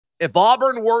if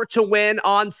Auburn were to win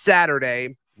on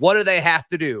Saturday, what do they have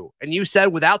to do? And you said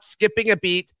without skipping a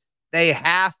beat, they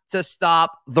have to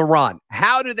stop the run.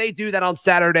 How do they do that on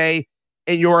Saturday,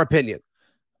 in your opinion?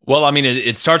 Well, I mean,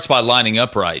 it starts by lining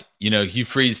up right. Hugh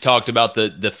Freeze talked about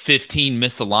the 15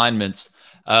 misalignments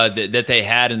that they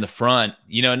had in the front,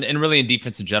 and really in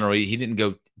defense in general. He didn't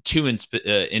go too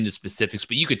into specifics,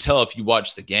 but you could tell if you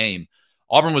watched the game,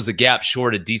 Auburn was a gap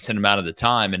short a decent amount of the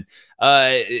time. And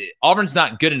Auburn's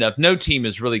not good enough. No team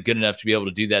is really good enough to be able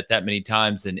to do that many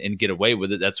times and get away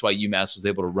with it. That's why UMass was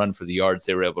able to run for the yards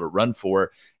they were able to run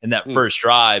for. And that first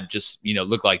drive just,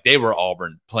 looked like they were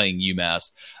Auburn playing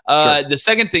UMass. Sure. The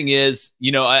second thing is,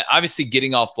 obviously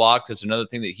getting off blocks is another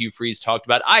thing that Hugh Freeze talked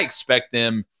about. I expect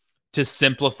them to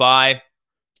simplify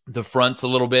the fronts a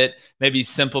little bit, maybe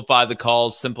simplify the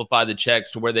calls, simplify the checks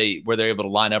to where they're able to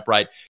line up right.